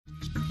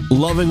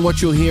Loving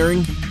what you're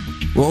hearing?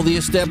 Well, the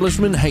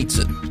establishment hates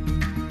it.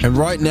 And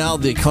right now,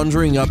 they're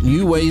conjuring up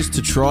new ways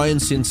to try and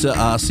censor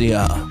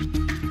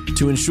RCR.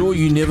 To ensure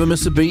you never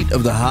miss a beat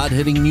of the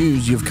hard-hitting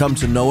news you've come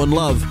to know and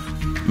love,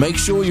 make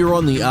sure you're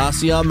on the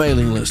RCR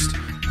mailing list.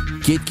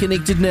 Get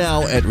connected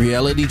now at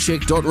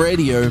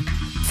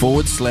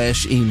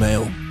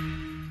realitycheck.radio/email.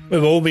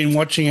 We've all been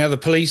watching how the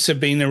police have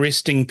been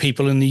arresting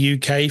people in the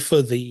UK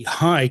for the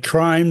high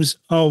crimes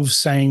of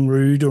saying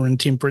rude or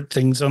intemperate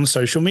things on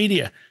social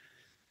media.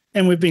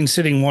 And we've been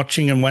sitting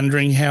watching and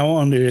wondering how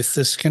on earth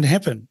this can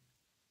happen.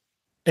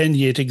 And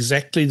yet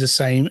exactly the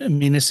same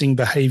menacing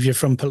behaviour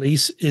from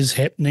police is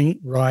happening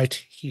right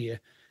here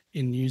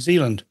in New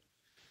Zealand.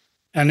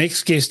 Our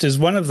next guest is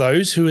one of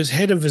those who has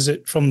had a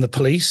visit from the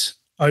police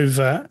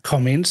over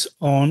comments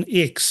on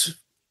X.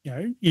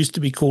 Used to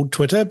be called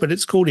Twitter, but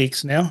it's called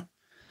X now.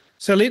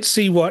 So let's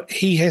see what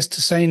he has to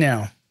say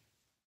now.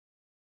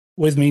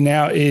 With me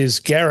now is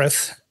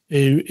Gareth,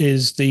 who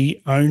is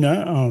the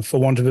owner, for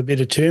want of a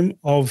better term,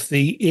 of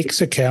the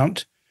X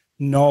account,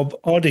 Knob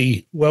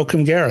Oddy.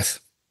 Welcome,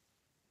 Gareth.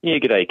 Yeah,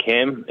 g'day,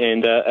 Cam.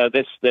 And that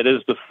is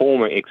the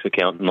former X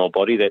account, Knob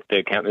Oddy. That the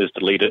account is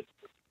deleted.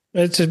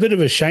 It's a bit of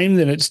a shame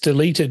that it's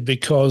deleted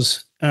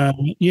because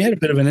you had a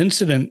bit of an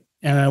incident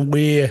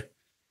where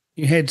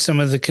you had some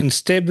of the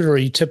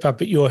constabulary tip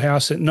up at your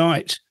house at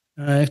night.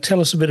 Tell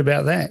us a bit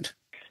about that.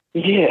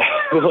 Yeah,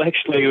 well,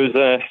 actually, it was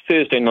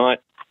Thursday night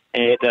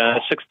at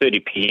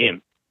 6:30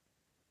 p.m.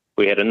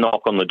 We had a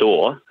knock on the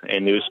door,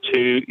 and there was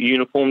two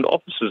uniformed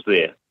officers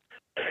there.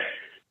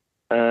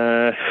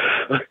 I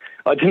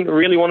didn't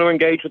really want to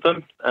engage with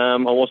them. I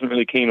wasn't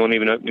really keen on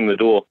even opening the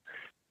door.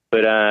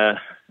 But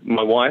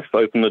my wife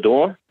opened the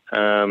door,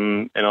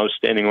 and I was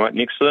standing right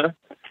next to her.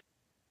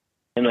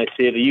 And they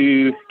said, "Are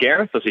you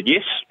Gareth?" I said,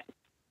 "Yes."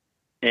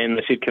 And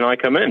they said, "Can I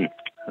come in?"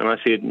 And I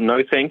said,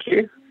 "No, thank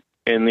you."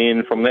 And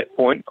then from that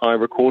point, I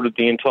recorded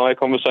the entire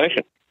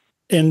conversation.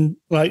 And,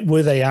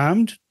 were they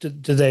armed?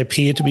 Did they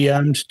appear to be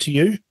armed to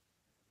you?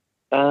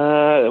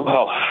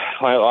 Well,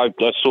 I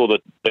saw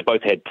that they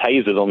both had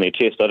tasers on their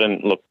chest. I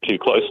didn't look too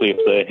closely if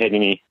they had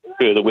any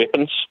further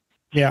weapons.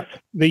 Yeah,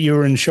 but you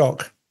were in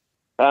shock.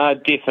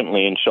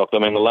 Definitely in shock. I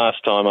mean, the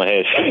last time I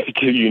had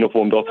two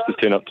uniformed officers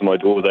turn up to my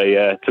door,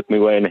 they took me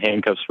away in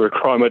handcuffs for a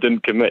crime I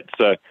didn't commit.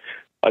 So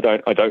I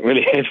don't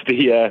really have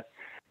the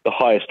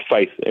highest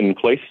faith in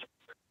police.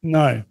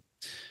 No.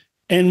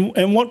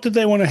 And what did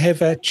they want to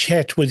have a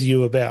chat with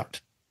you about?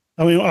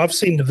 I mean, I've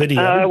seen the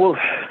video. Well,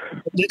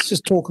 let's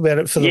just talk about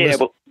it for the listeners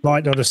who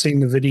might not have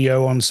seen the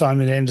video on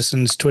Simon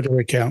Anderson's Twitter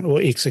account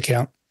or X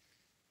account.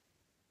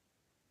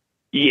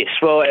 Yes,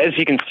 well, as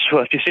you can,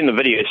 if you've seen the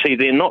video, see,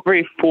 they're not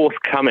very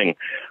forthcoming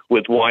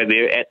with why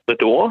they're at the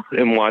door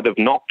and why they've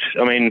knocked.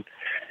 I mean,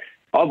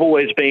 I've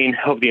always been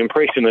of the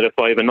impression that if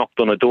I ever knocked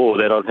on a door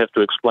that I'd have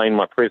to explain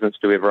my presence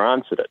to whoever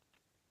answered it.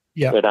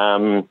 Yeah. But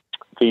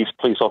these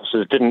police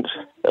officers didn't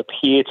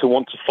appear to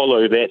want to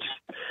follow that,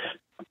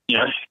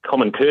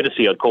 common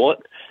courtesy, I'd call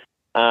it.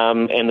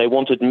 And they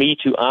wanted me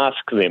to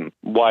ask them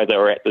why they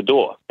were at the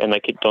door, and they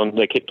kept on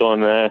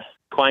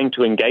trying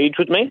to engage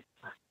with me.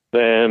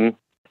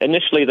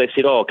 Initially, they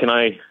said, "Oh,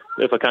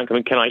 if I can't come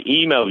in, can I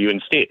email you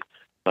instead?"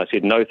 I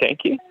said, "No,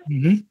 thank you."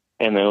 Mm-hmm.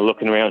 And they were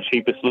looking around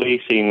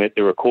sheepishly, seeing that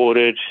they're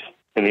recorded.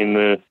 And then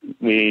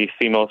the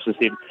female officer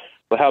said,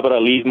 "Well, how about I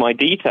leave my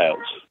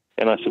details?"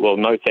 And I said, "Well,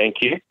 no,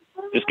 thank you."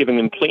 Just giving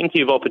them plenty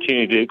of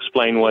opportunity to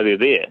explain why they're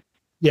there.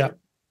 Yeah.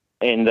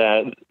 And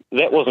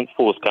that wasn't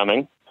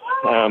forthcoming.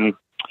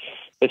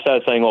 They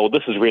started saying, "Oh,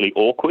 this is really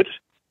awkward.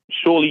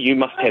 Surely you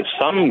must have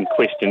some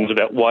questions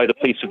about why the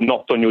police have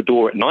knocked on your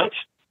door at night."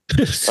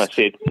 I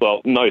said,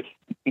 "Well, no,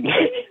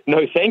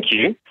 no, thank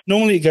you."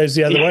 Normally it goes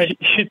the other way.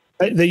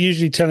 They're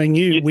usually telling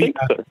you we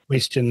ask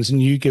questions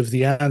and you give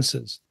the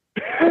answers.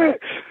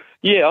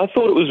 Yeah, I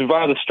thought it was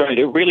rather strange.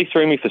 It really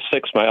threw me for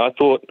six, mate. I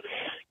thought,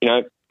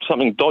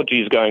 something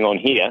dodgy is going on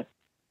here.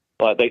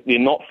 Like they're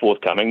not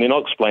forthcoming. They're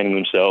not explaining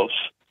themselves.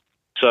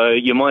 So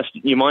your mind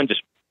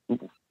just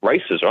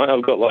races, right?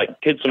 I've got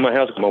kids in my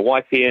house. I've got my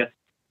wife here.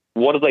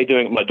 What are they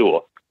doing at my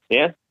door?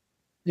 Yeah.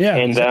 Yeah.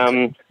 And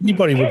exactly.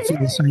 Anybody would feel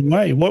the same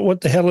way.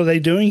 What the hell are they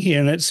doing here?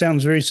 And it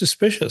sounds very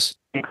suspicious.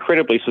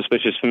 Incredibly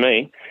suspicious for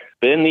me.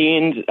 But in the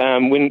end,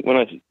 when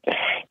I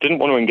didn't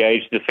want to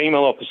engage, the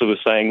female officer was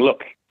saying,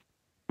 "Look,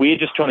 we're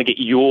just trying to get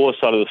your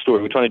side of the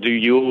story. We're trying to do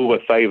you a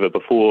favour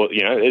before,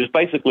 it's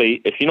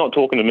basically, if you're not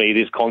talking to me,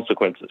 there's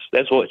consequences."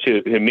 That's what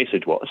her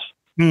message was.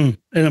 An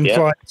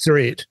implied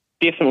threat.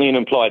 Definitely an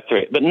implied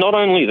threat. But not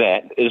only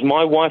that, is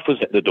my wife was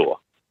at the door,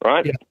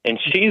 right? Yeah. And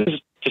she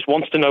just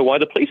wants to know why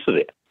the police are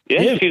there.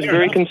 Yeah, she's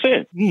very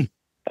concerned.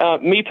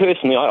 Me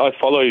personally, I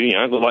follow,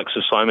 the likes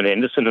of Simon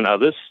Anderson and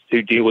others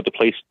who deal with the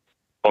police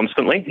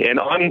constantly, and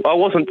I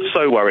wasn't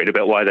so worried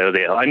about why they were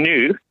there. I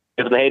knew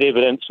if they had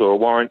evidence or a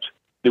warrant,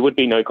 there would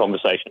be no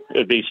conversation. It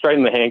would be straight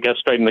in the handcuffs,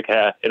 straight in the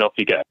car, and off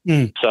you go.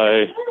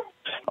 So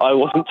I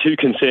wasn't too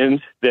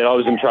concerned that I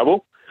was in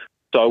trouble,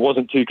 so I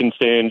wasn't too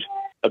concerned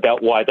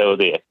about why they were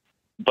there.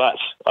 But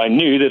I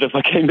knew that if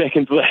I came back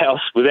into the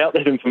house without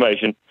that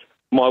information,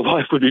 my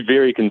wife would be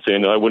very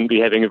concerned and I wouldn't be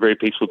having a very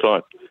peaceful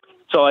time.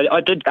 So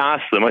I did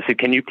ask them, I said,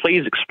 can you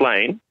please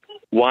explain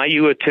why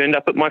you were turned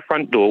up at my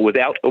front door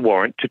without a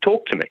warrant to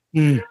talk to me?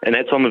 And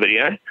that's on the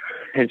video.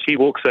 And she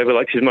walks over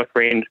like she's my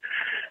friend.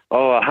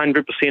 Oh,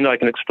 100% I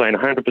can explain,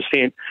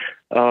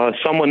 100%.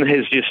 Someone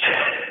has just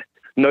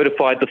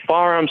notified the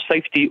Firearms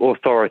Safety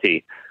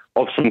Authority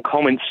of some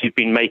comments you've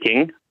been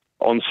making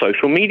on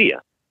social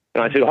media.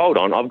 And I said, hold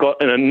on, I've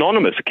got an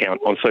anonymous account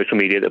on social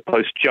media that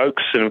posts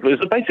jokes, and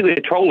it's basically a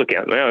troll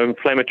account,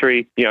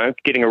 inflammatory,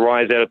 getting a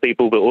rise out of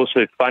people, but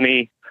also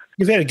funny.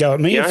 You've had a go at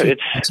me.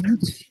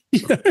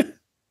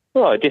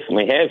 Well, I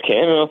definitely have,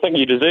 Cam, and I think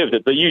you deserved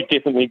it, but you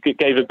definitely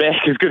gave it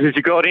back as good as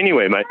you got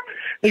anyway, mate.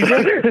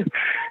 Exactly.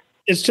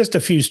 It's just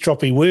a few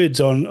stroppy words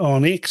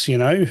on X,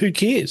 who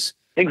cares?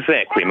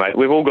 Exactly, mate.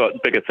 We've all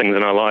got bigger things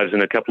in our lives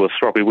than a couple of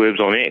stroppy words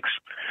on X.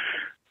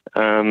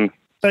 So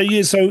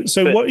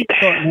what you've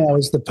got now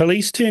is the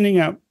police turning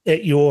up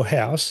at your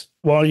house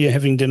while you're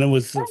having dinner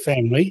with the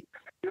family,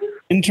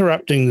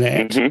 interrupting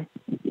that,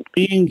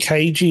 being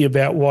cagey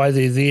about why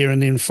they're there,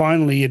 and then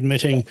finally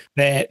admitting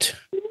that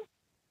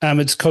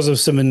it's because of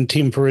some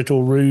intemperate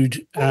or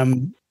rude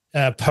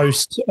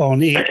post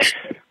on X,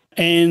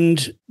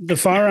 and the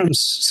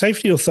Firearms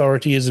Safety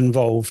Authority is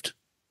involved.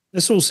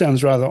 This all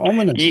sounds rather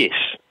ominous. Yes.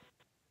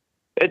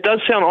 It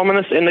does sound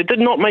ominous, and they did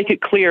not make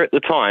it clear at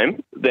the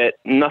time that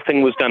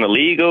nothing was done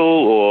illegal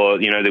or,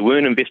 they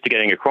weren't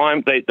investigating a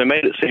crime. They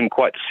made it seem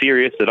quite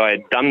serious that I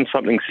had done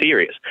something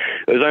serious.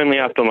 It was only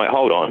after I'm like,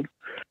 hold on,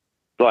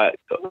 like,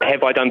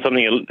 have I done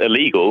something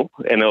illegal?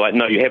 And they're like,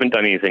 no, you haven't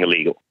done anything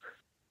illegal.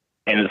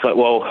 And it's like,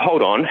 well,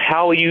 hold on,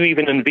 how are you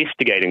even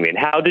investigating then?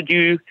 How did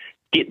you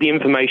get the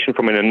information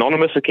from an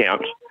anonymous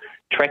account,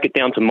 track it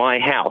down to my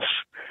house,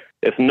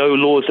 if no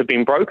laws have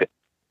been broken?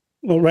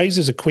 Well, it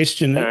raises a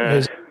question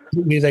as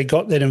where they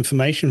got that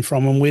information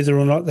from and whether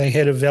or not they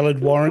had a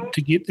valid warrant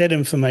to get that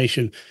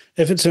information.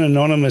 If it's an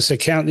anonymous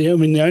account, the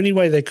only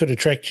way they could have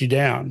tracked you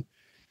down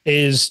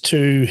is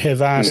to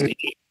have asked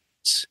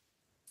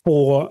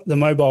for the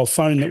mobile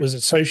phone that was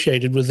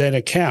associated with that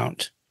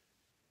account,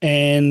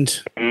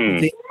 and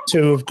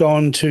to have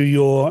gone to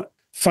your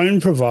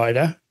phone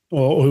provider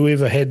or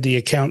whoever had the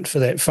account for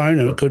that phone.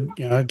 And it could,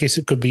 I guess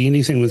it could be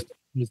anything with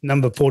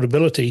number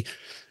portability,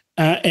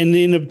 and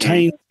then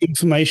obtain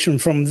information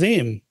from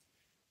them.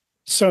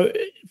 So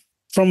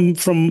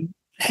from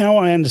how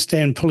I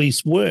understand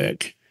police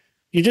work,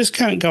 you just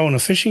can't go on a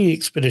fishing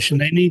expedition.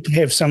 They need to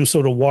have some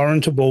sort of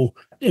warrantable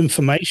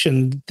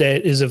information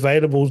that is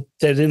available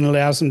that then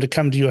allows them to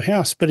come to your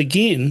house. But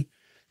again,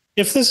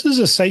 if this is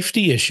a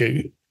safety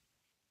issue,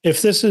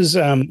 if this is,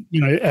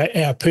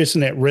 a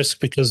person at risk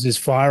because there's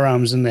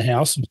firearms in the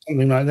house or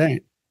something like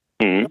that,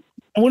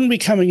 I wouldn't be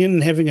coming in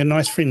and having a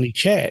nice friendly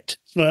chat.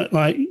 You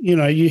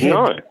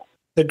have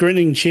the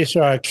grinning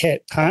Cheshire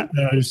cat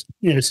partner who's,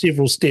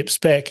 several steps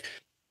back,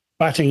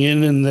 butting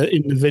in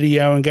the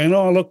video and going,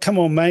 oh, look, come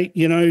on, mate,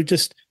 you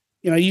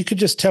could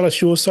just tell us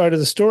your side of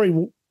the story.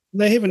 Well,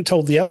 they haven't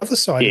told the other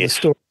side of the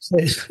story.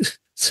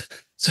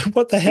 So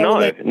what the hell?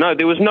 No,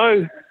 there was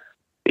no...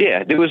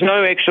 Yeah, there was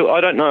no actual, I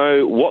don't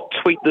know what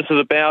tweet this is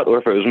about or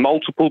if it was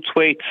multiple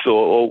tweets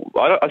or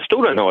I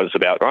still don't know what it's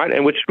about, right?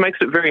 And which makes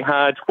it very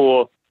hard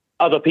for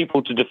other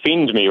people to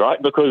defend me,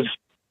 right? Because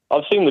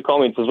I've seen the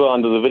comments as well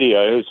under the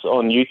videos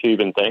on YouTube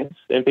and things,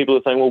 and people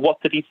are saying, well, what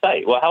did he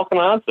say? Well, how can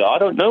I answer? I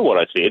don't know what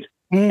I said.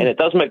 And it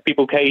does make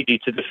people cagey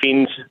to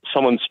defend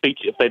someone's speech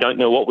if they don't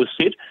know what was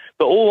said.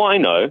 But all I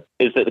know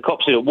is that the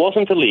cops said it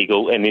wasn't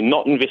illegal and they're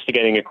not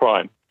investigating a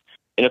crime.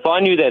 And if I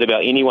knew that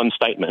about anyone's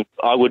statement,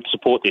 I would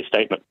support their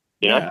statement.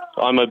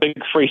 I'm a big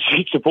free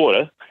speech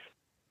supporter.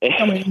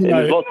 And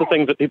there's lots of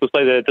things that people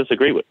say they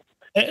disagree with.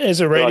 As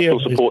a radio, I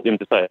still support them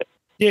to say it.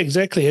 Yeah,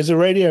 exactly. As a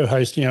radio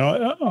host,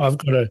 I've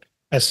got to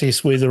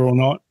assess whether or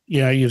not,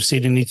 you've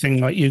said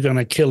anything like you're going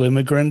to kill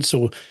immigrants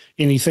or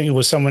anything,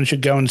 or someone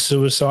should go on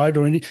suicide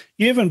or any.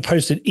 You haven't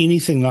posted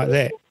anything like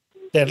that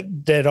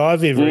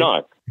I've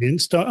ever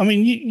experienced. I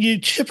mean, you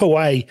chip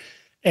away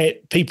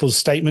at people's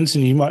statements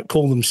and you might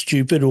call them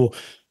stupid or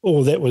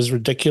that was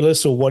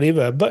ridiculous or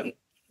whatever, but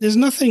there's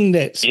nothing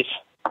that's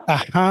a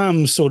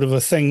harm sort of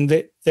a thing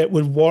that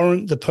would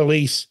warrant the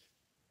police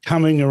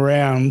coming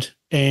around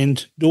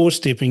and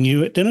doorstepping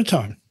you at dinner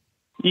time.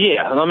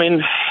 Yeah, I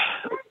mean,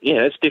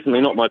 it's definitely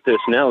not my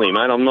personality,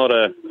 mate. I'm not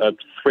a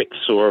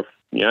threats or,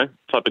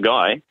 type of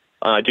guy.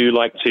 I do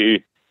like to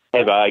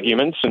have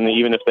arguments, and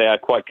even if they are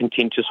quite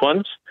contentious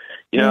ones.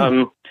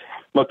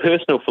 My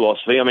personal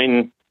philosophy, I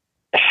mean,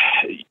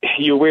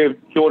 you're aware of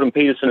Jordan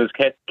Peterson's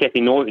Kathy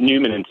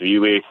Newman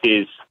interview where he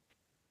says,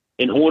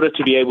 in order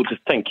to be able to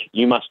think,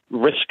 you must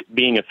risk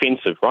being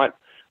offensive, right?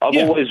 I've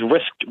always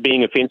risked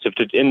being offensive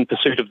in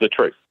pursuit of the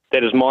truth.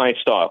 That is my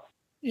style.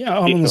 Yeah,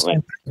 I'm on the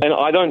same. And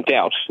I don't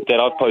doubt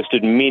that I've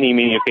posted many,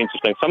 many offensive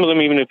things. Some of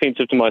them even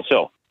offensive to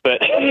myself.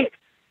 But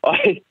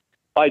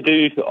I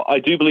do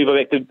believe I've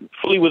acted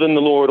fully within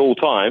the law at all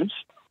times.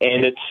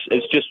 And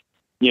it's just,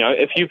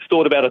 if you've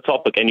thought about a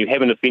topic and you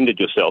haven't offended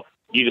yourself,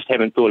 you just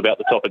haven't thought about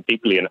the topic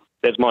deeply enough.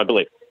 That's my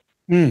belief.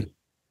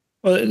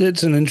 Well,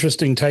 it's an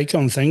interesting take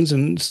on things,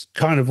 and it's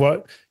kind of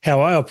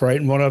how I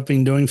operate and what I've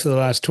been doing for the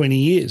last 20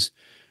 years.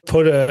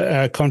 Put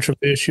a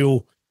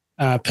controversial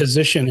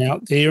position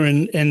out there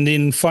and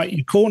then fight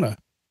your corner.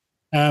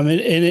 Even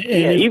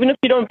if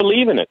you don't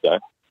believe in it, though,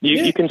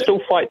 you can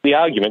still fight the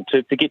argument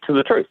to get to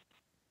the truth.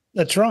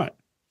 That's right.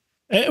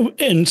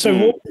 And so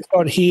what we've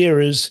got here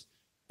is,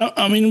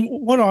 I mean,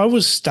 what I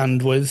was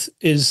stunned with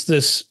is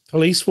this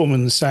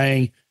policewoman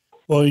saying,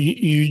 well,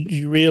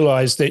 you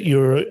realise that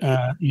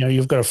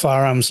you've got a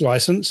firearms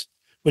license,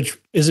 which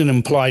is an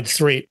implied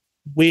threat.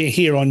 We're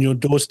here on your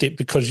doorstep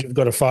because you've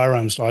got a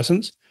firearms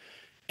license,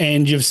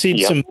 and you've said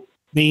some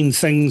mean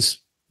things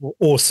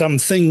or some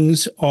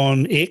things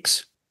on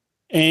X.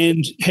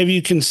 And have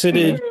you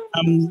considered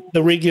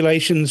the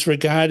regulations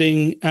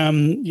regarding,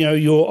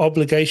 your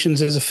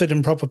obligations as a fit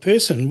and proper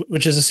person,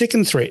 which is a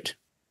second threat?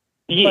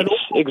 Yes,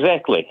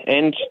 exactly.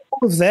 And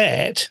all of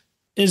that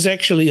is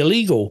actually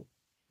illegal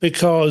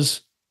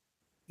because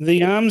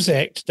the Arms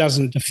Act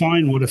doesn't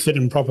define what a fit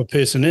and proper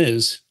person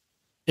is.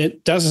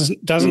 It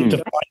doesn't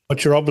define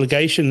what your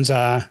obligations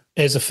are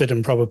as a fit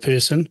and proper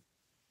person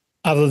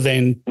other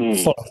than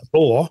follow the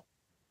law.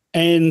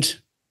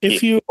 And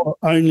if you're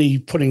only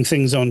putting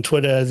things on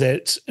Twitter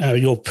that's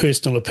your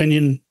personal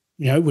opinion,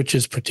 which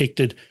is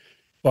protected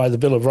by the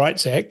Bill of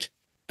Rights Act,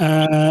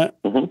 not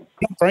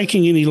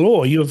breaking any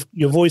law.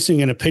 You're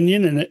voicing an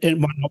opinion, and it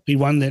might not be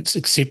one that's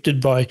accepted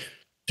by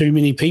too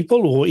many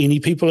people or any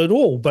people at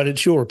all, but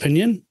it's your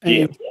opinion, and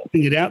you're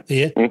putting it out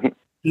there. And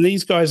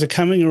these guys are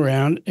coming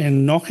around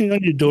and knocking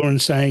on your door and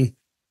saying,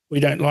 we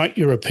don't like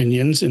your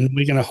opinions and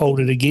we're going to hold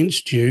it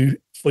against you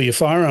for your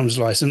firearms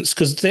license,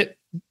 because that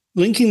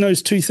linking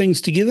those two things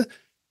together,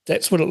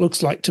 that's what it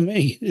looks like to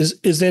me.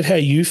 Is that how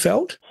you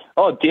felt?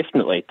 Oh,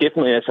 definitely.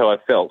 Definitely that's how I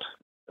felt.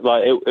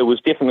 Like it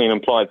was definitely an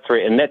implied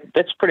threat, and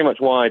that's pretty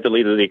much why I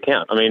deleted the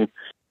account. I mean,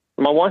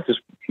 my wife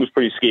was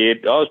pretty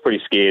scared. I was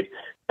pretty scared.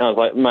 And I was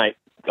like, mate,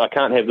 I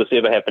can't have this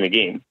ever happen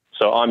again.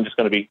 So I'm just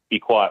going to be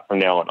quiet from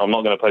now on. I'm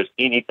not going to post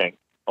anything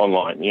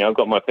online. I've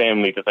got my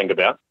family to think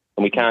about,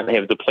 and we can't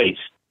have the police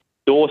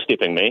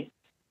doorstepping me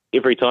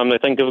every time they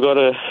think I've got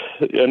a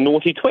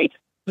naughty tweet.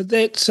 But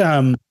that's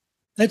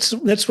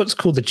what's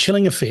called the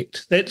chilling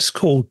effect. That's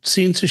called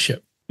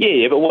censorship.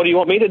 Yeah, but what do you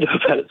want me to do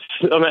about it?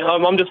 I mean,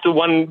 I'm just a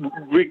one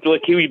regular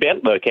Kiwi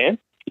battler, Cam.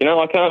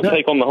 I can't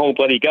take on the whole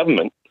bloody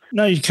government.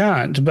 No, you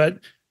can't. But,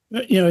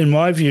 in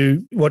my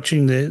view,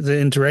 watching the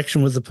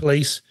interaction with the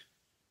police,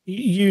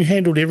 you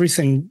handled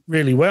everything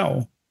really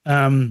well.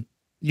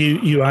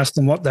 You asked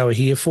them what they were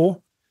here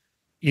for.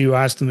 You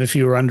asked them if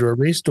you were under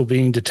arrest or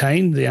being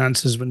detained. The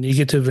answers were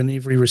negative in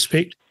every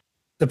respect.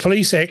 The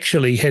police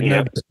actually had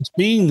no business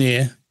being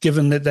there,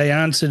 given that they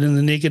answered in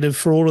the negative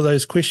for all of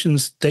those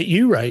questions that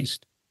you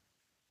raised.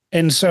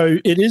 And so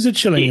it is a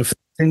chilling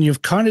effect, and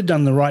you've kind of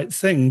done the right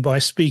thing by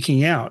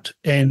speaking out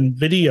and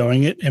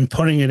videoing it and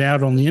putting it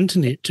out on the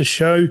internet to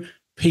show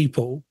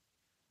people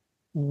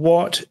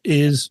what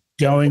is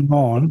going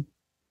on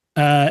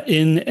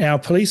in our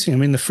policing. I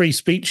mean, the Free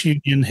Speech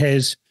Union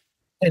has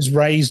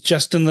raised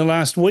just in the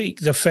last week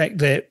the fact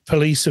that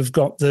police have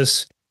got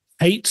this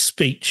hate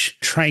speech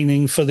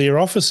training for their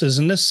officers,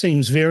 and this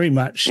seems very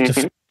much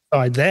to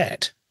decide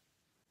that.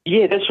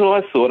 Yeah, that's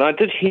what I thought. I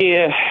did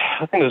hear,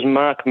 I think it was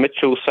Mark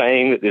Mitchell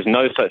saying that there's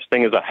no such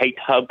thing as a hate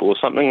hub or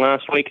something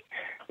last week,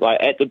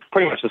 like at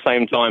pretty much the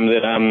same time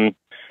that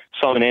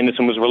Simon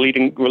Anderson was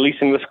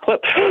releasing this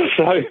clip.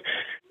 So,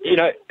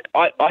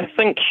 I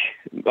think,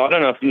 I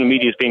don't know if the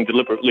media is being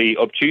deliberately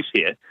obtuse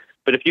here,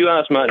 but if you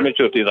ask Mark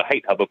Mitchell if there's a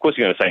hate hub, of course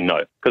you're going to say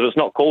no, because it's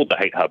not called the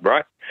hate hub,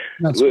 right?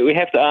 We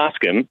have to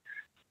ask him,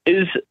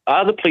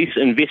 are the police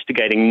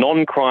investigating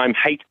non-crime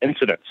hate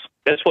incidents?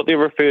 That's what they're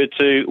referred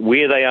to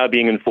where they are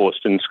being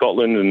enforced in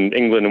Scotland and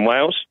England and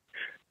Wales.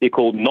 They're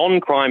called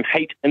non-crime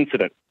hate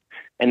incidents.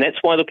 And that's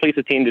why the police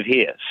attended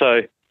here.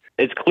 So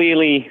it's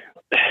clearly,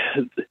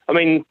 I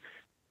mean,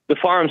 the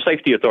Firearms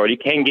Safety Authority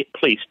can get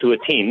police to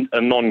attend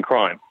a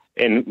non-crime.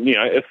 And,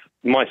 if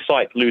my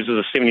site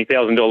loses a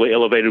 $70,000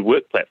 elevated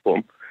work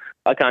platform,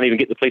 I can't even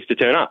get the police to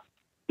turn up.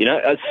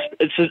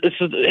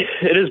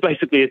 It is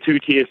basically a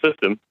two-tier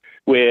system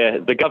where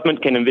the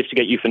government can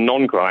investigate you for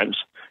non-crimes,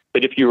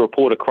 but if you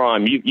report a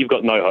crime, you've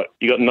got no hope.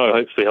 You've got no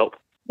hope for help.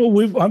 Well,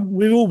 we've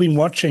all been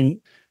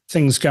watching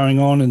things going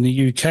on in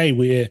the UK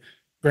where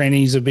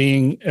grannies are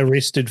being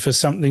arrested for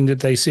something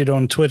that they said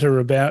on Twitter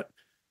about,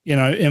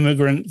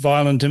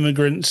 violent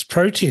immigrants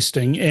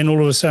protesting, and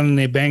all of a sudden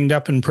they're banged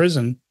up in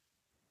prison.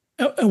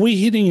 Are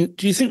we heading?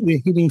 Do you think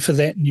we're heading for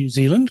that in New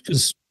Zealand?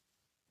 Because,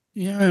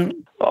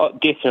 oh,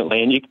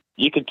 definitely, and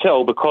you could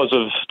tell because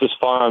of this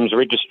firearms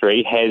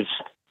registry has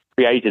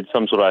created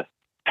some sort of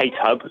hate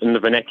hub in the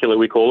vernacular,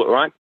 we call it,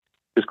 right?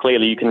 Because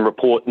clearly you can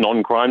report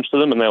non-crimes to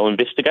them and they'll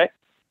investigate.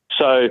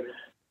 So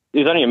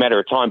there's only a matter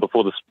of time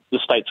before the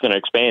state's going to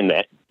expand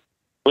that,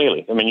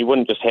 clearly. I mean, you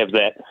wouldn't just have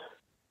that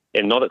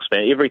and not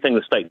expand. Everything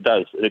the state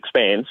does, it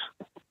expands.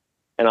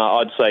 And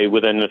I'd say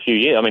within a few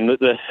years, I mean,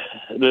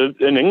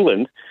 in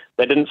England,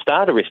 they didn't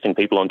start arresting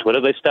people on Twitter.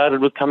 They started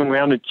with coming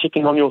around and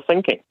checking on your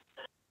thinking.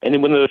 And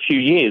then within a few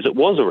years, it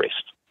was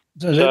arrest.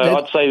 So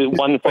I'd say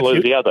one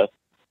follows the other.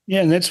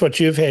 Yeah, and that's what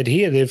you've had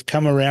here. They've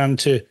come around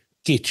to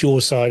get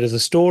your side of the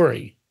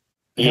story.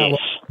 Yes.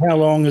 How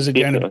long is it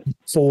going to be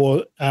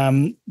before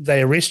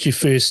they arrest you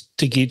first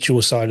to get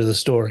your side of the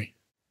story?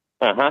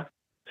 Uh-huh.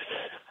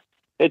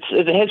 It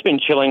has been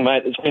chilling,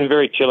 mate. It's been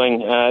very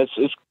chilling.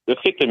 It's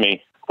affected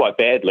me quite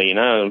badly, you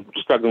know. I'm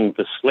struggling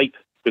to sleep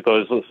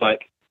because it's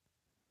like,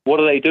 what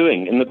are they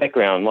doing in the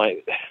background?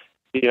 Like,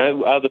 you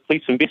know, are the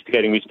police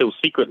investigating me still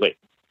secretly?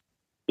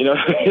 You know,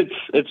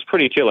 it's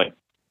pretty chilling.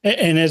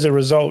 And as a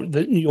result,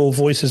 your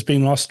voice has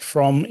been lost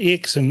from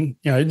X, and,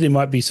 you know, there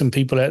might be some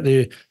people out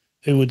there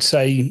who would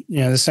say, you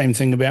know, the same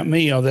thing about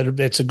me, or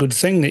that's a good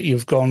thing that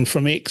you've gone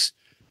from X.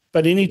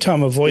 But any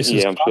time a voice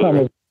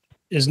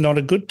is not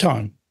a good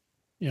time,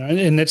 you know,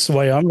 and that's the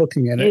way I'm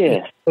looking at it. Yeah.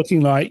 It's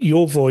looking like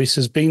your voice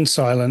has been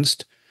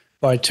silenced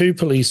by 2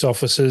 police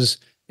officers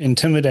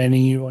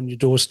intimidating you on your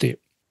doorstep.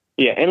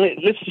 Yeah, and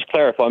let's just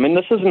clarify. I mean,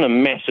 this isn't a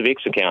massive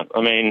X account.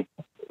 I mean,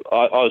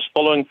 I was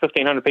following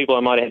 1,500 people. I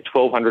might have had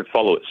 1,200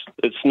 followers.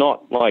 It's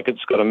not like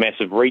it's got a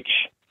massive reach.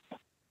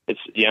 It's,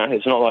 you know,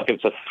 it's not like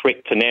it's a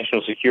threat to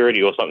national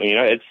security or something. You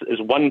know,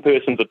 it's one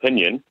person's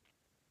opinion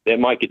that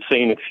might get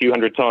seen a few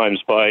hundred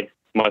times by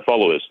my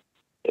followers.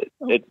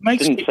 It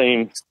didn't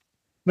seem.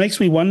 Makes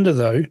me wonder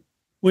though,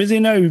 were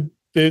there no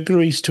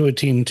burglaries to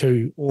attend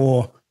to,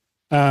 or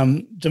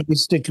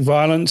domestic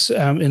violence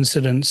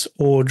incidents,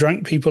 or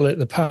drunk people at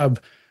the pub,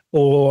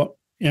 or,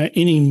 you know,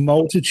 any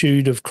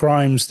multitude of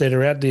crimes that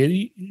are out there?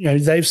 You know,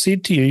 they've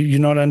said to you, you're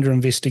not under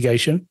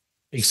investigation,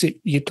 except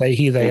yet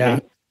here they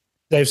are.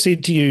 They've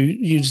said to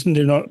you,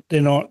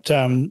 they're not.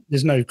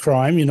 There's no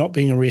crime. You're not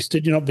being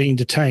arrested. You're not being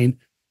detained.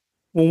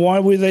 Well, why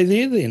were they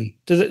there then?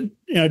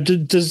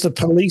 Does the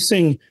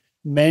policing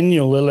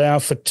manual allow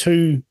for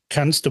 2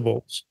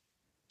 constables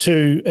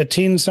to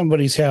attend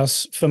somebody's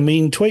house for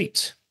mean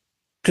tweets?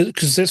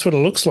 Because that's what it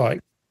looks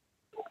like.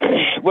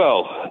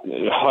 Well,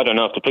 I don't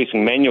know if the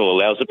policing manual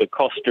allows it, but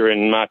Costa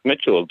and Mark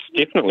Mitchell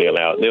definitely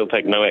allow it. They'll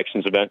take no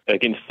actions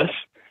against this,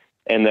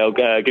 and they'll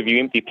give you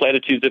empty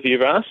platitudes if you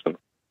ever ask them.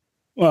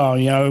 Well,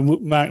 you know,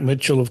 Mark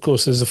Mitchell, of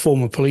course, is a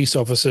former police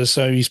officer,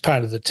 so he's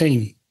part of the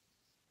team.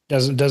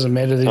 Doesn't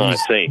matter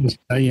that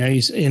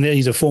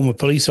he's a former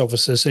police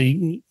officer. So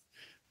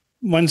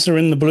once they're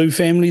in the blue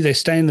family, they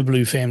stay in the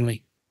blue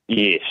family.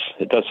 Yes,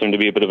 it does seem to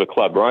be a bit of a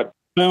club, right?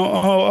 Now,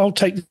 I'll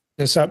take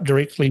this up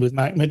directly with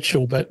Mark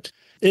Mitchell, but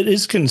it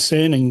is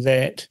concerning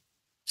that,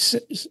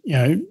 you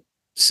know,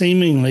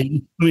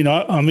 seemingly,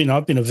 I mean,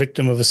 I've been a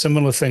victim of a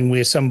similar thing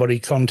where somebody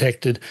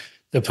contacted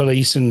the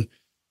police and,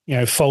 you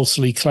know,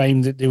 falsely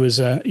claimed that there was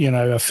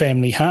a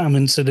family harm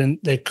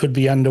incident that could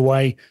be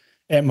underway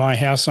at my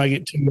house. I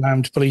get 2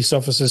 armed police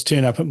officers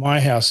turn up at my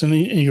house, and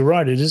you're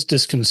right, it is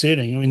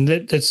disconcerting. I mean,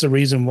 that's the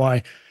reason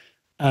why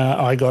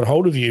I got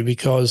hold of you,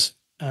 because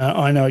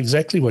I know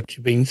exactly what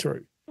you've been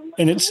through.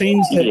 And it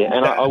seems that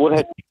I would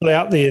have people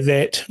out there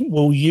that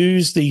will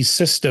use these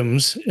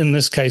systems, in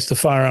this case, the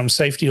Firearms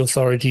Safety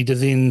Authority, to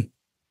then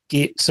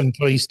get some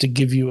police to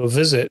give you a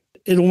visit.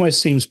 It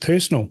almost seems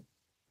personal.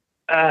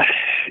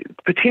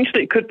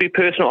 Potentially it could be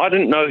personal. I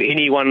didn't know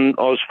anyone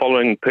I was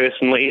following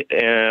personally.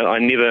 I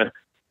never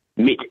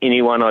met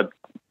anyone I'd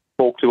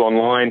talked to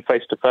online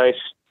face-to-face.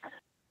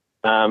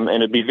 And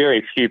it'd be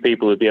very few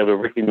people who'd be able to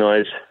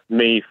recognise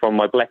me from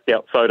my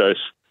blacked-out photos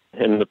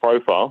in the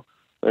profile.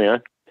 You know,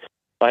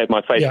 I had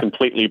my face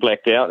completely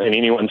blacked out, and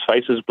anyone's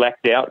face is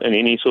blacked out in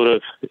any sort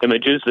of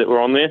images that were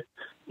on there.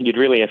 You'd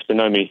really have to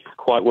know me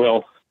quite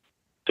well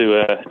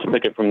to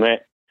pick it from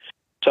that.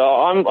 So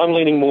I'm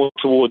leaning more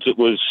towards it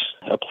was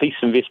a police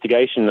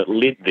investigation that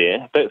led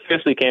there. But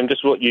firstly, Cam,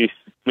 just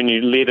when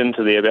you led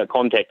into there about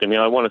contacting me,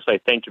 I want to say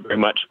thank you very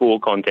much for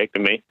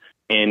contacting me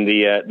and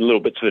the little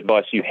bits of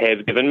advice you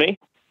have given me.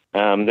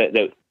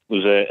 That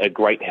was a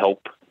great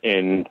help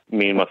in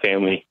me and my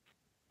family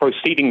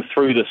proceeding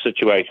through the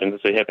situation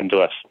that's happened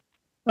to us.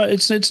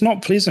 It's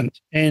not pleasant.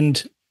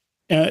 And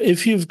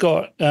if you've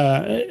got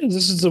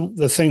this is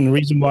the thing, the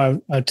reason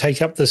why I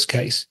take up this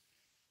case.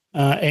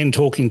 And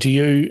talking to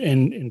you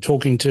and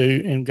going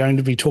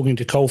to be talking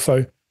to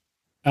Colfo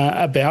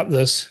about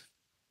this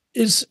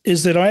is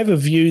that I have a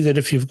view that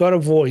if you've got a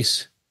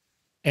voice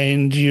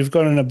and you've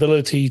got an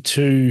ability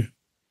to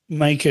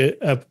make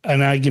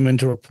an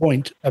argument or a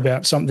point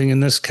about something, in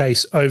this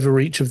case,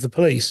 overreach of the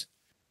police,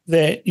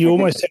 that you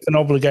almost have an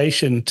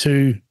obligation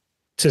to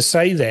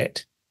say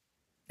that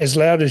as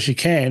loud as you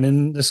can,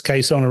 in this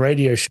case on a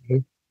radio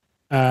show,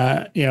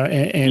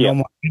 and on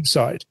my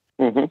website.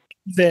 Mm-hmm.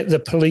 That the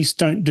police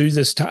don't do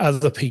this to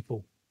other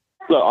people.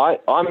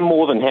 Look, I'm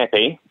more than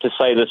happy to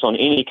say this on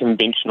any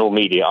conventional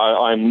media.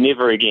 I'm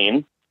never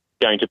again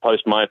going to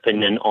post my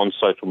opinion on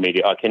social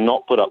media. I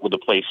cannot put up with the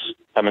police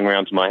coming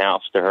around to my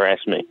house to harass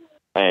me.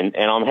 And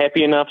I'm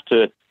happy enough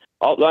to...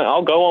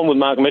 I'll go on with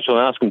Mark Mitchell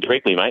and ask him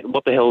directly, mate,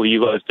 what the hell are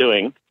you guys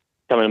doing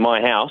coming to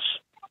my house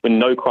when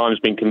no crime's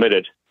been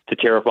committed to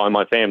terrify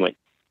my family?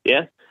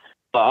 Yeah?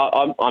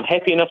 I'm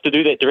happy enough to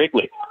do that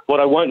directly. What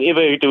I won't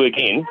ever do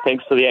again,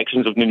 thanks to the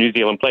actions of the New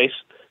Zealand police,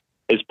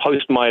 is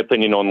post my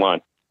opinion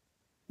online.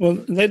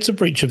 Well, that's a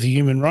breach of the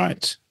human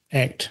rights.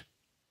 Act.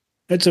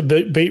 It's a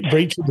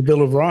breach of the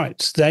Bill of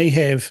Rights. They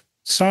have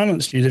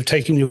silenced you. They've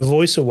taken your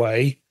voice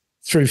away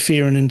through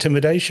fear and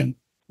intimidation,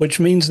 which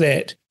means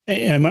that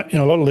a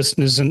lot of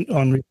listeners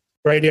on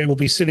radio will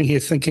be sitting here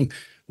thinking,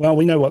 well,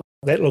 we know what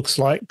that looks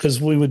like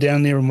because we were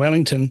down there in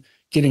Wellington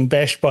getting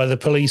bashed by the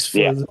police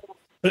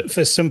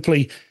for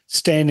simply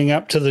standing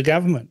up to the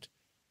government.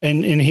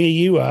 And here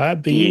you are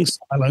being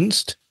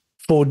silenced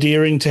for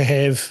daring to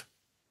have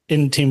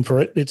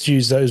intemperate, let's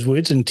use those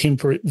words,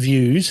 intemperate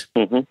views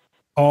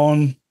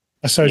on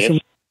a social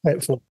media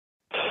platform.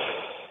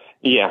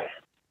 Yeah.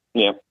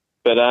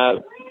 But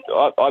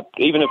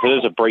even if it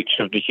is a breach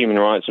of the human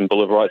rights and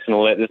Bill of Rights and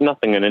all that, there's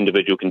nothing an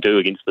individual can do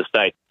against the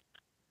state.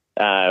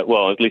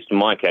 Well, at least in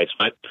my case,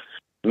 mate.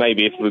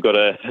 Maybe if we've got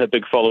a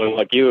big following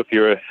like you,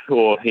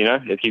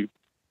 you've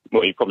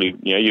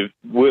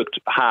worked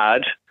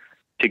hard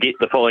to get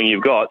the following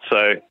you've got,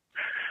 so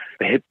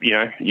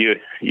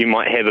you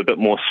might have a bit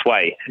more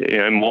sway,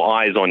 more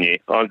eyes on you.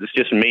 It's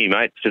just me,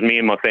 mate. It's just me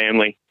and my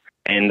family,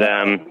 and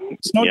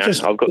it's not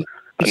just I've got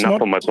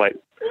enough on my plate.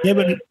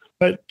 Yeah,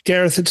 but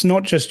Gareth, it's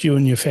not just you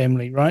and your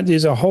family, right?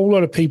 There's a whole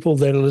lot of people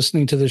that are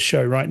listening to this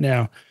show right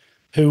now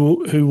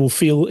who will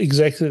feel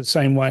exactly the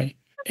same way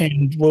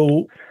and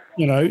will,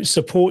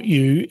 support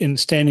you in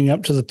standing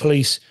up to the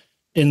police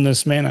in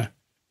this manner.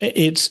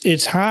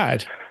 It's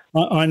hard.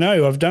 I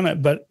know, I've done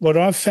it, but what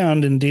I've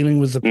found in dealing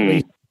with the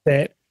police is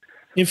that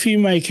if you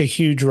make a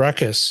huge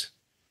ruckus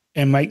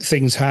and make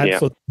things hard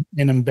for them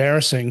and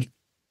embarrassing,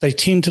 they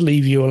tend to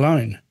leave you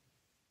alone.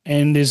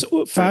 And there's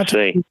far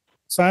too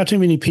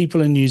many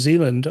people in New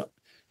Zealand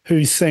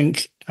who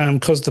think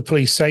because the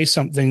police say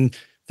something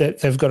that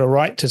they've got a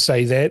right to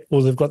say that,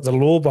 or they've got the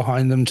law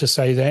behind them to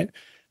say that,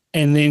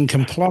 and then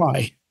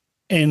comply.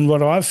 And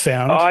what I've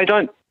found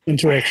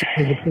interaction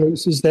with the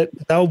police is that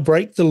they'll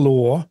break the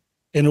law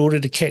in order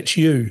to catch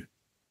you.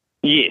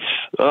 Yes,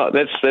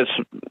 that's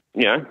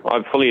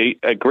I fully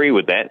agree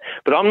with that,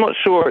 but I'm not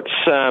sure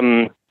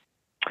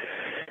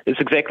it's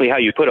exactly how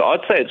you put it. I'd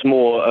say it's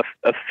more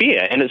a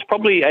fear, and it's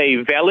probably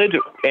a valid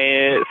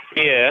fear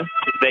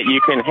that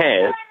you can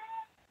have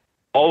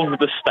of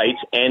the state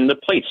and the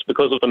police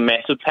because of the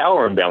massive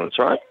power imbalance,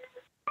 right?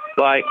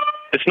 Like,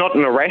 it's not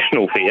an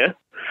irrational fear.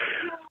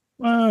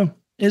 Well,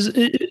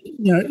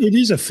 it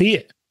is a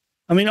fear.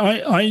 I mean,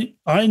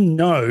 I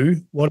know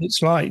what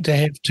it's like to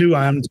have two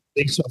armed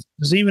police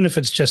officers, even if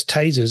it's just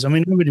tasers. I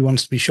mean, nobody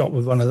wants to be shot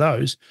with one of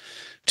those.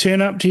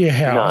 Turn up to your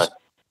house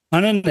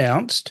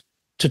unannounced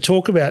to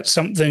talk about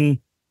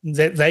something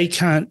that they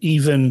can't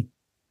even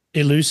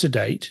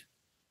elucidate.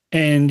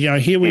 And,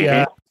 here we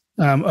are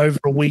over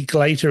a week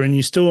later and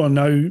you still are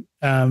no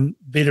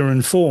better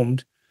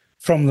informed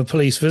from the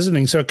police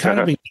visiting. So it can't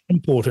have been that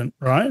important,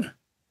 right?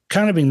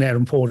 Can't have been that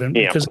important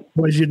because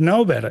otherwise you'd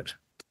know about it.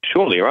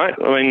 Surely, right?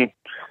 I mean,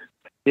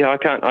 I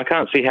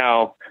can't see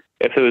how,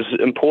 if it was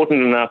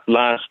important enough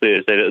last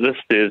Thursday, that this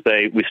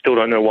Thursday we still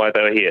don't know why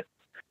they were here.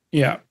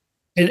 Yeah.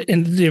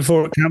 And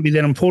therefore it can't be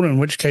that important, in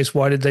which case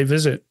why did they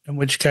visit? In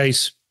which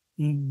case,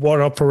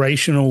 what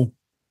operational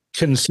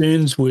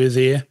concerns were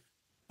there?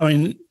 I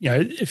mean,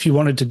 if you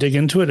wanted to dig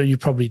into it, you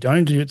probably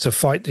don't. It's a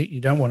fight that you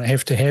don't want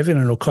to have,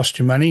 and it'll cost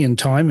you money and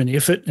time and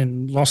effort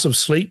and loss of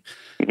sleep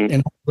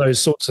and all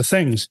those sorts of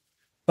things.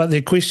 But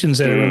they're questions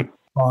that are in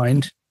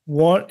mind.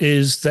 What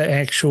is the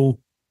actual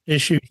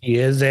issue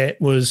here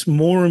that was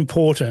more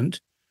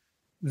important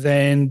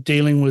than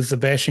dealing with the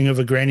bashing of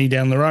a granny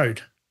down the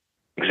road?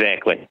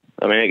 Exactly.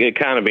 I mean, it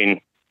can't have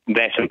been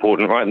that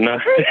important, right? No.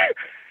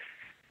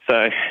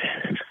 So,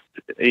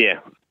 yeah.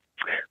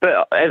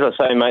 But as I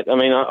say, mate, I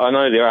mean, I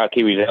know there are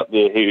Kiwis out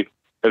there who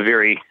are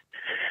very,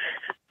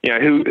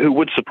 who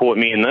would support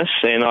me in this,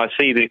 and I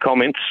see the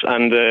comments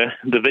under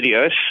the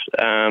videos.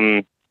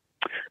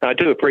 I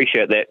do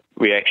appreciate that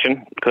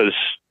reaction because,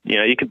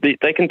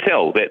 they can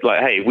tell that,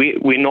 like, hey,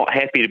 we're not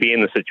happy to be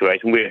in this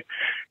situation. We're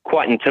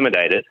quite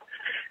intimidated,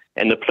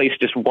 and the police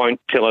just won't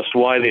tell us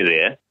why they're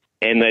there,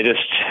 and they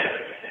just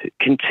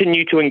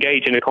continue to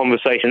engage in a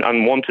conversation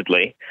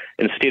unwantedly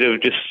instead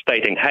of just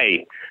stating,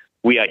 hey,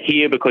 we are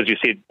here because you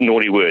said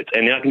naughty words.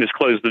 And then I can just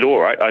close the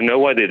door, right? I know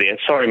why they're there.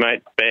 Sorry,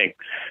 mate. Bang.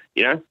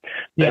 Yeah.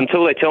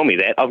 Until they tell me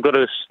that, I've got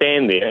to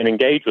stand there and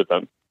engage with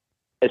them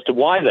as to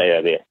why they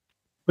are there.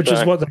 Which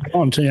is what they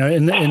want,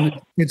 and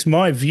it's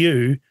my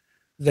view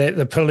that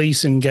the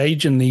police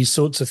engage in these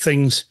sorts of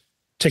things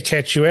to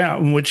catch you out,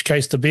 in which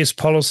case the best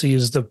policy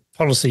is the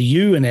policy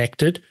you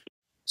enacted.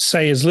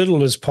 Say as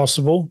little as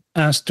possible,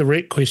 ask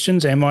direct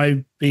questions. Am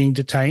I being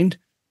detained?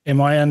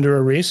 Am I under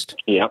arrest?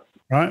 Yeah.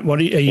 Right?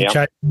 Are you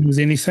charged with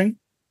anything?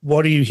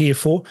 What are you here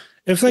for?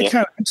 If they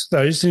can't answer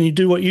those, then you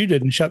do what you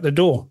did and shut the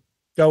door.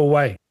 Go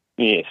away.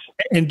 Yes.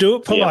 And do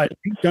it politely.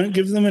 Don't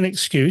give them an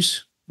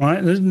excuse, right?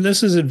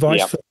 This is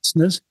advice for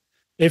listeners.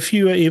 If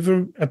you are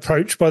ever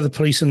approached by the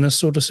police in this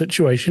sort of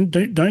situation,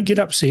 don't get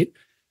upset.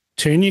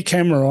 Turn your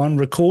camera on,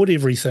 record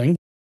everything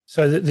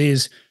so that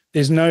there's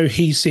no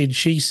he said,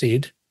 she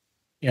said.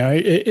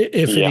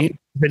 If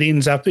it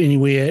ends up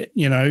anywhere,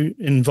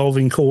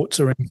 involving courts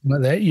or anything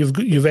like that,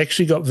 you've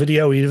actually got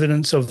video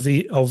evidence of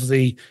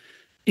the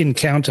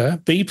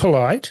encounter, be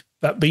polite,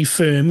 but be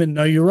firm and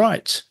know your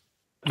rights.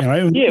 You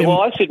know. Yeah,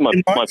 well, I said my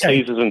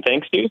pleases and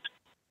thanks yous.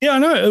 Yeah, I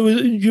know.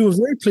 You were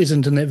very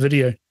pleasant in that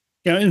video.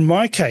 You know, in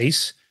my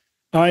case,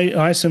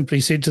 I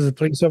simply said to the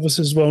police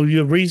officers, well,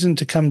 your reason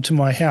to come to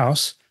my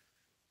house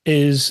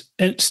is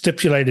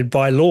stipulated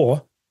by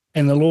law,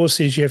 and the law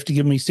says you have to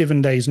give me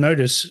 7 days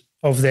notice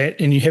of that,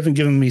 and you haven't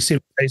given me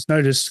 7 days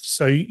notice,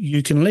 so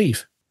you can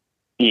leave.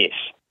 Yes.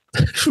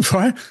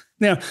 Right?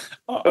 Now,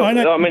 I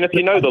mean, if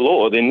you know the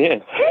law, then yeah.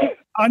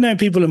 I know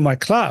people in my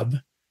club,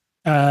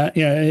 you know,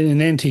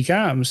 in Antique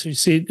Arms who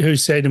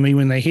say to me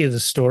when they hear the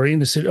story,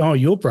 and they said, oh,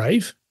 you're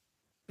brave.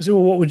 I said,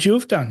 well, what would you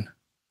have done?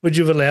 Would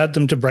you have allowed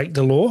them to break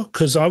the law?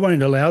 Because I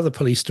won't allow the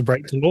police to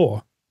break the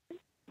law.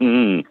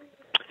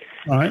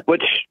 Right.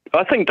 Which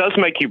I think does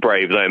make you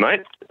brave, though,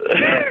 mate.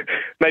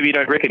 Maybe you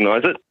don't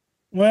recognise it.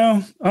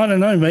 Well, I don't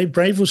know, mate.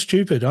 Brave or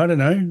stupid? I don't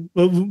know.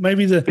 Well,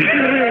 maybe the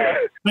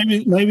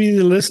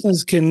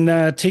listeners can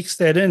text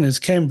that in as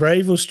can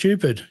brave or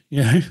stupid.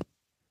 You know,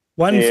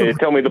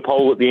 tell me the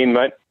poll at the end,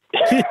 mate.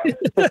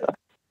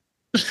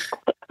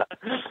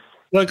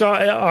 Look,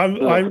 I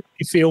really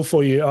feel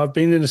for you. I've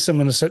been in a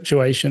similar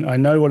situation. I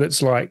know what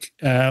it's like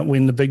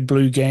when the big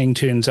blue gang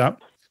turns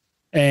up,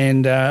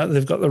 and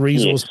they've got the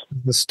resources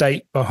of the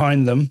state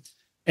behind them,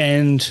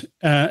 and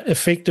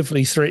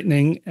effectively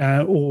threatening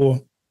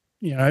or,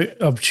 you know,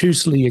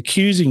 obtusely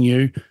accusing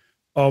you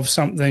of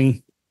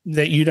something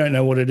that you don't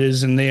know what it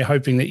is, and they're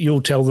hoping that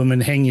you'll tell them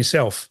and hang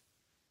yourself.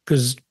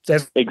 Because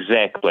that's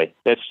exactly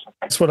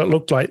that's what it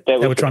looked like. They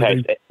were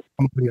trying to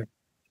do.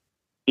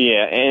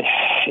 Yeah, and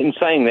in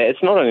saying that,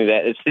 it's not only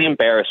that, it's the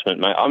embarrassment,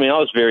 mate. I mean, I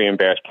was very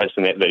embarrassed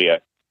posting that video.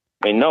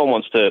 I mean, no one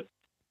wants to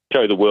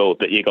show the world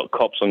that you got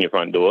cops on your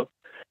front door,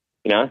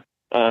 you know.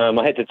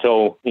 I had to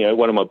tell, you know,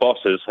 one of my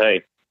bosses,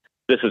 hey,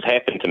 this has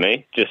happened to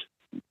me, just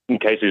in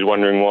case he's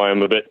wondering why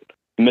I'm a bit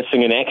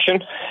missing in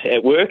action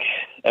at work.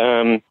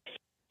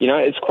 You know,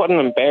 it's quite an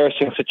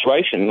embarrassing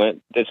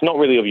situation. It's not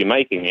really of your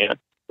making, yeah.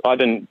 I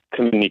didn't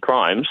commit any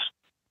crimes,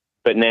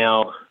 but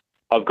now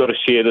I've got to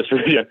share this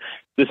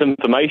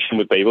information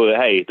with people that,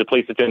 hey, the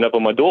police have turned up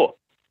on my door.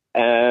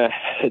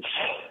 It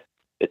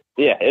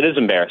is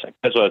embarrassing.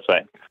 That's what I'd say.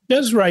 It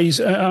does raise,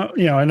 you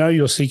know, I know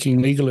you're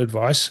seeking legal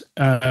advice.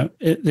 There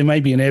may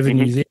be an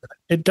avenue there.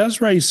 It does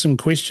raise some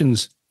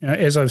questions.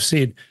 As I've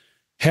said,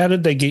 how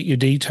did they get your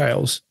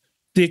details?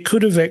 There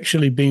could have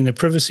actually been a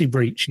privacy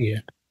breach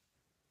here,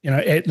 you know,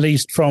 at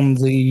least from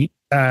the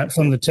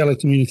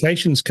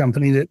telecommunications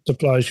company that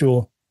supplies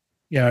your,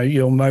 you know,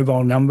 your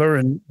mobile number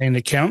and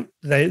account.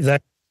 They've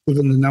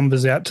given the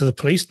numbers out to the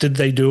police. Did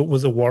they do it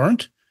with a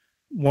warrant?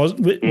 Was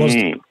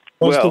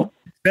the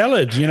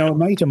valid? You know, a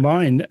mate of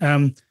mine,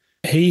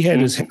 he had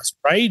his house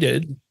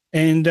raided,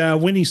 and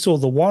when he saw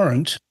the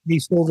warrant, he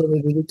saw that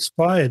it had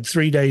expired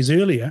 3 days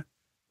earlier.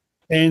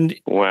 And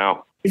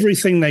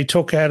everything they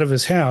took out of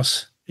his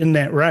house in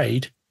that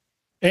raid,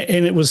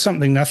 and it was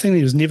nothing.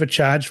 He was never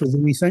charged with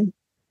anything.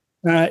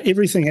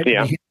 Everything had to be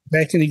handed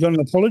back, and he got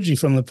an apology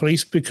from the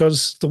police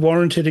because the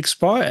warrant had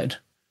expired.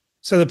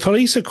 So the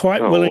police are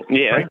quite willing to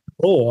break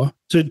the law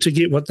to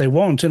get what they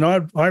want. And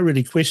I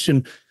really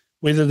question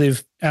whether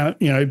they've,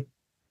 you know,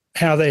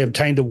 how they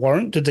obtained a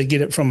warrant. Did they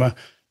get it from a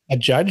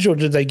judge, or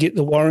did they get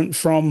the warrant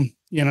from,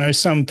 you know,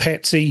 some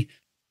patsy,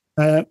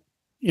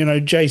 you know,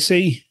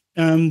 JC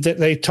that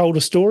they told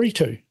a story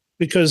to?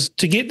 Because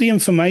to get the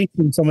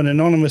information from an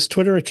anonymous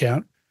Twitter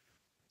account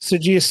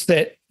suggests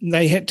that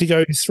they had to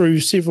go through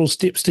several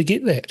steps to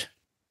get that.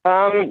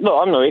 Look,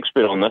 I'm no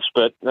expert on this,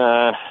 but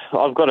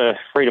I've got a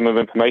Freedom of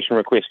Information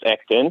Request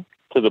Act in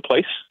to the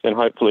police, and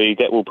hopefully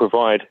that will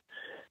provide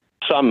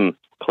some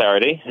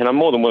clarity. And I'm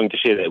more than willing to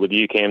share that with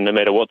you, Cam, no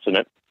matter what's in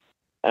it,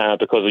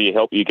 because of your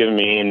help you've given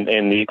me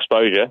and the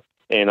exposure.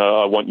 And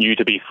I want you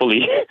to be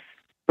fully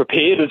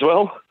prepared as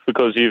well,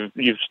 because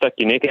you've stuck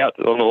your neck out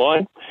on the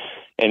line,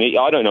 and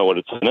I don't know what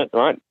it's in it,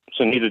 right?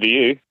 So neither do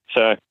you.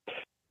 So,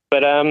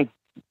 but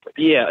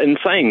in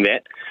saying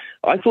that,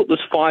 I thought this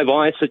Five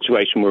Eyes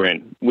situation we're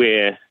in,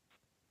 where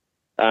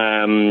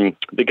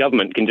the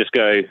government can just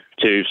go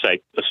to, say,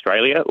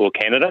 Australia or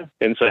Canada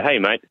and say, hey,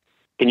 mate,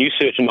 can you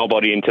search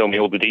nobody and tell me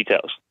all the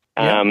details?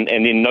 And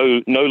then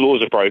no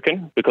laws are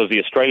broken because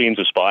the Australians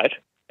are spied,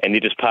 and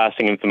they're just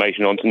passing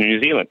information on to New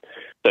Zealand.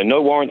 So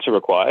no warrants are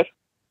required,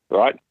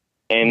 right?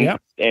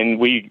 And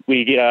we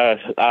get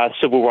our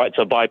civil rights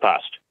are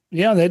bypassed.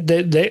 Yeah,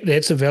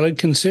 that's a valid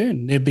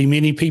concern. There'd be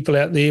many people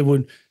out there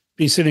would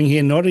be sitting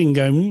here nodding and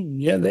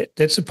going,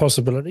 that's a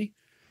possibility.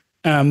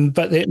 But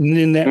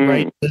then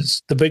that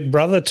raises the big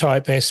brother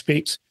type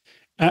aspects.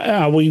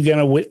 Are we going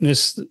to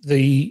witness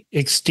the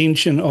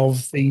extension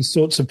of these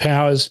sorts of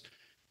powers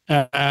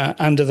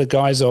under the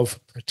guise of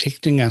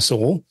protecting us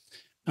all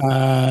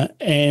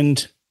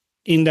and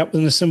end up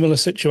in a similar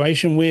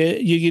situation where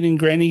you're getting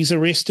grannies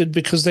arrested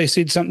because they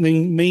said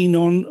something mean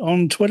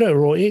on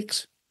Twitter or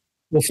X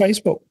or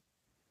Facebook?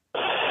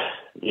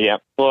 Yeah,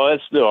 well, as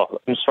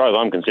far as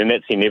I'm concerned,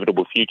 that's the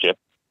inevitable future,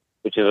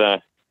 which is,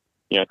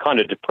 kind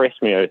of depressed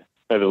me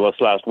over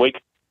this last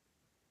week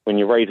when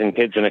you're raising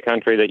kids in a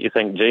country that you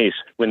think, geez,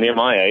 when they're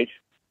my age,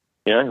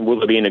 Will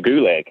they be in a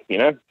gulag,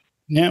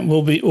 Yeah,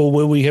 will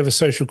we have a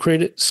social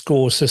credit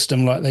score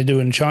system like they do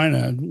in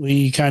China?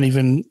 We can't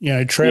even,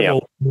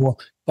 travel or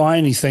buy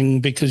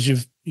anything because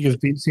you've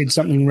said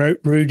something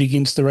rude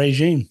against the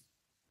regime.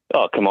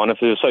 Oh, come on. If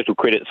there's a social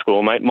credit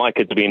score, mate, my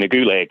kids will be in a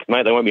gulag.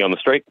 Mate, they won't be on the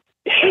street.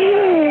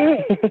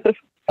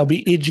 They'll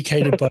be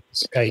educated by the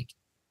state.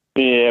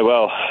 Yeah,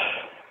 well,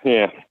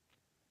 yeah.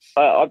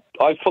 I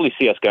fully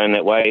see us going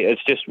that way.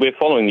 It's just we're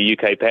following the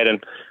UK pattern.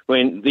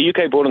 When the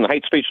UK brought in the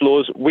hate speech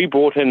laws, we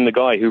brought in the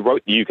guy who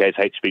wrote the UK's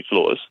hate speech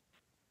laws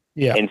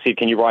and said,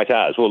 can you write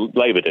ours? Well,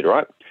 Labour did,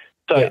 right?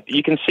 So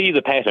you can see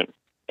the pattern.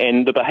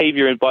 And the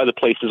behaviour by the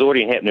police is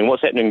already happening.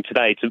 What's happening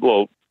today,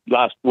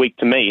 last week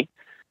to me,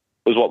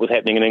 was what was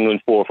happening in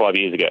England 4 or 5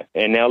 years ago.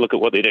 And now look at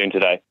what they're doing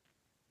today.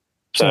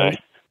 So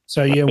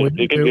yeah,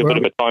 it gives you a bit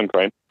of a time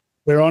frame.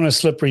 We're on a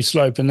slippery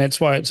slope, and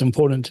that's why it's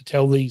important to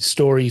tell these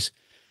stories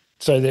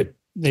so that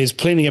there's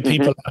plenty of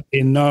people out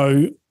there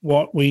know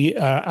what we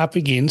are up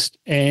against.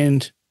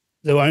 And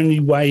the only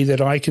way that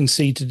I can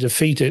see to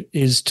defeat it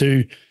is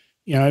to,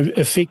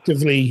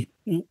 effectively,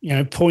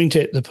 point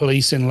at the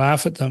police and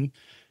laugh at them,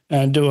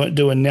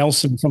 do a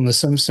Nelson from The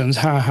Simpsons,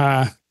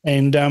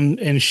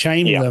 and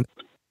shame them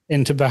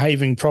into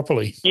behaving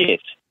properly. Yes.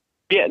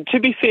 Yeah, to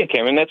be fair,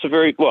 Cameron, that's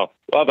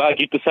I've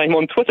argued the same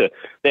on Twitter,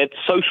 that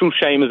social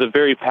shame is a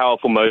very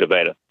powerful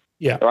motivator.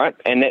 Yeah. Right?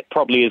 And that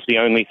probably is the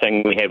only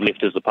thing we have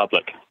left as the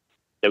public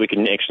that we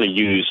can actually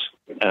use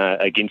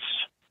against,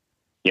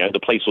 the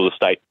police or the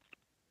state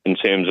in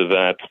terms of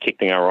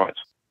protecting our rights.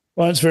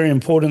 Well, it's very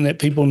important that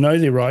people know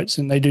their rights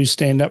and they do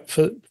stand up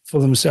for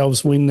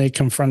themselves when they're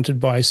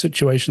confronted by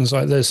situations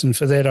like this. And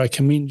for that, I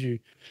commend you.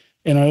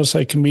 And I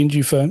also commend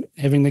you for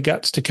having the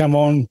guts to come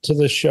on to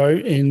this show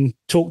and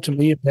talk to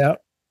me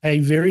about a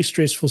very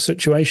stressful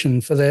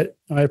situation. For that,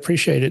 I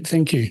appreciate it.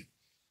 Thank you.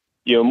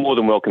 You're more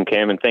than welcome,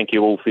 Cam, and thank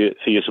you all for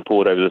your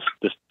support over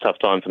this tough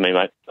time for me,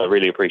 mate. I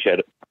really appreciate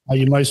it. Oh,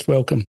 you're most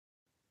welcome.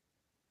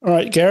 All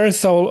right,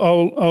 Gareth,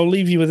 I'll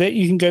leave you with that.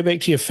 You can go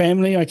back to your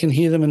family. I can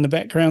hear them in the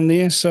background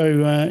there.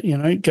 So,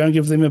 go and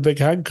give them a big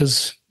hug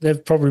because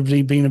they've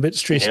probably been a bit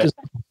stressed.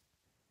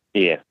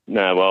 Yeah.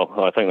 No, well,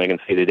 I think they can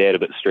see their dad a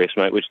bit stressed,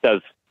 mate, which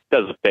does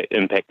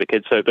impact the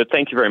kids. So, but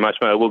thank you very much,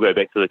 mate. We'll go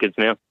back to the kids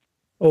now.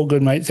 All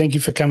good, mate. Thank you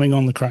for coming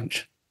on The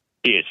Crunch.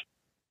 Yes.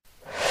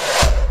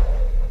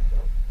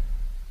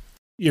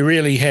 You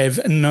really have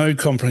no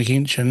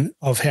comprehension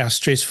of how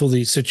stressful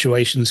these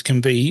situations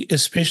can be,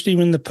 especially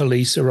when the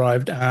police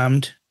arrived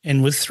armed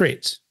and with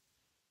threats.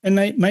 And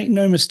they make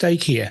no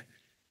mistake here.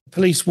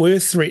 Police were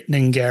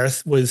threatening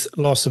Gareth with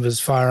loss of his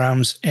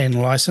firearms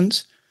and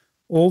licence,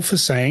 all for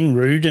saying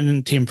rude and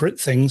intemperate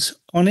things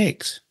on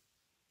X.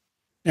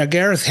 Now,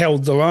 Gareth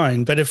held the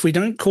line, but if we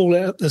don't call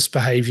out this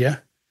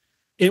behaviour,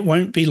 it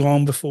won't be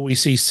long before we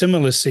see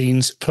similar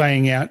scenes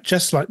playing out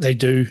just like they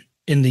do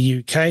in the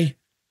UK,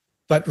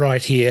 but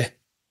right here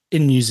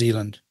in New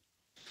Zealand.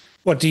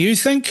 What do you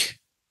think?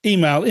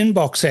 Email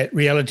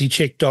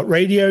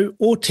inbox@realitycheck.radio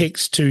or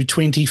text to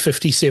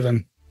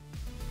 2057.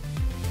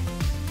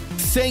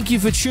 Thank you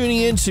for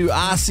tuning in to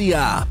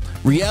RCR,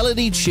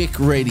 Reality Check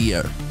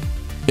Radio.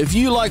 If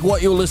you like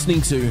what you're listening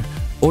to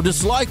or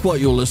dislike what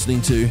you're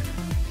listening to,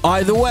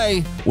 either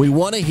way, we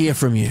want to hear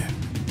from you.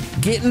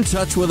 Get in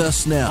touch with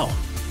us now.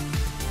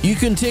 You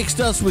can text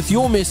us with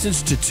your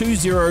message to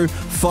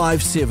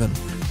 2057.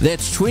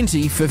 That's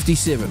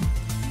 2057.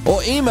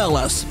 Or email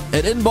us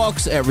at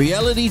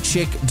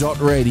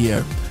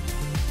inbox@realitycheck.radio.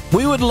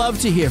 We would love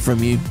to hear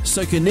from you,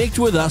 so connect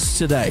with us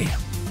today.